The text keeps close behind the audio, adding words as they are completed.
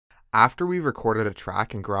After we've recorded a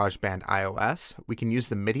track in GarageBand iOS, we can use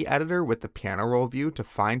the MIDI editor with the piano roll view to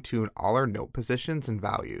fine-tune all our note positions and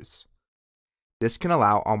values. This can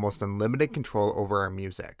allow almost unlimited control over our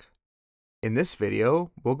music. In this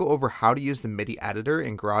video, we'll go over how to use the MIDI editor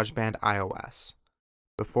in GarageBand iOS.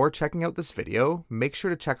 Before checking out this video, make sure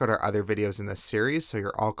to check out our other videos in this series so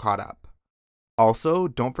you're all caught up. Also,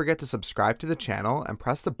 don't forget to subscribe to the channel and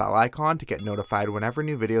press the bell icon to get notified whenever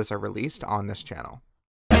new videos are released on this channel.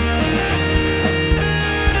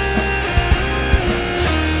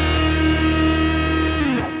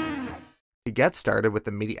 To get started with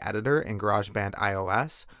the MIDI editor in GarageBand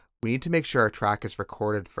iOS, we need to make sure our track is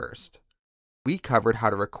recorded first. We covered how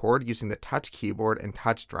to record using the touch keyboard and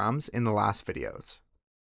touch drums in the last videos.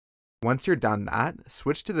 Once you're done that,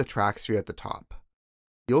 switch to the tracks view at the top.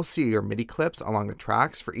 You'll see your MIDI clips along the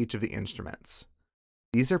tracks for each of the instruments.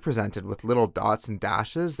 These are presented with little dots and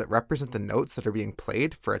dashes that represent the notes that are being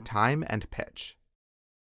played for a time and pitch.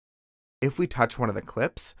 If we touch one of the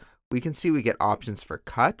clips, we can see we get options for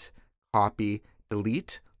cut, copy,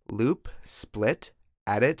 delete, loop, split,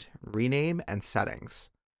 edit, rename, and settings.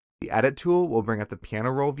 The edit tool will bring up the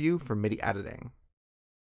piano roll view for MIDI editing.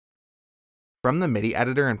 From the MIDI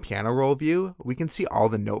editor and piano roll view, we can see all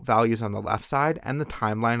the note values on the left side and the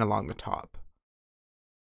timeline along the top.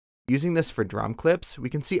 Using this for drum clips, we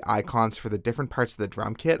can see icons for the different parts of the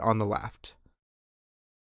drum kit on the left.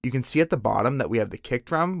 You can see at the bottom that we have the kick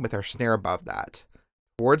drum with our snare above that.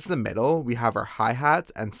 Towards the middle, we have our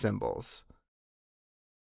hi-hats and cymbals.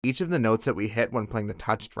 Each of the notes that we hit when playing the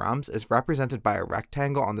touch drums is represented by a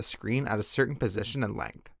rectangle on the screen at a certain position and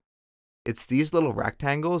length. It's these little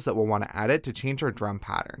rectangles that we'll want to edit to change our drum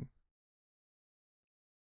pattern.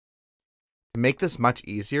 To make this much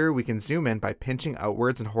easier, we can zoom in by pinching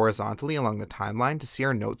outwards and horizontally along the timeline to see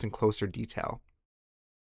our notes in closer detail.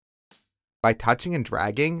 By touching and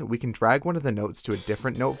dragging, we can drag one of the notes to a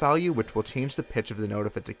different note value, which will change the pitch of the note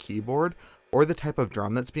if it's a keyboard, or the type of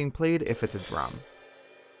drum that's being played if it's a drum.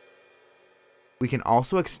 We can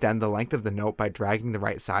also extend the length of the note by dragging the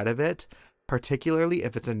right side of it, particularly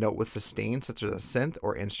if it's a note with sustain such as a synth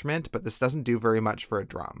or instrument, but this doesn't do very much for a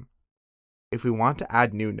drum. If we want to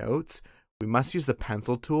add new notes, we must use the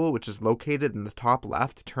pencil tool, which is located in the top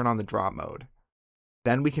left, to turn on the draw mode.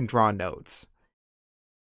 Then we can draw notes.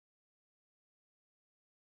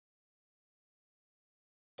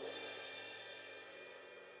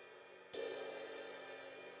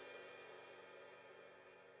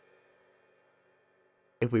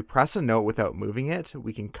 If we press a note without moving it,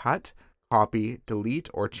 we can cut, copy, delete,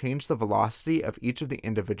 or change the velocity of each of the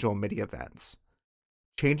individual MIDI events.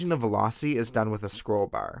 Changing the velocity is done with a scroll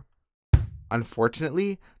bar.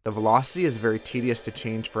 Unfortunately, the velocity is very tedious to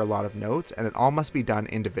change for a lot of notes, and it all must be done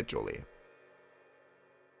individually.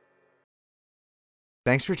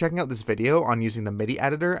 Thanks for checking out this video on using the MIDI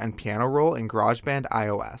editor and piano roll in GarageBand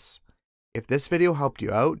iOS. If this video helped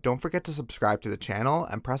you out, don't forget to subscribe to the channel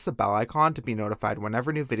and press the bell icon to be notified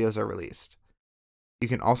whenever new videos are released. You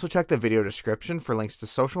can also check the video description for links to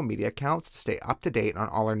social media accounts to stay up to date on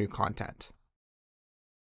all our new content.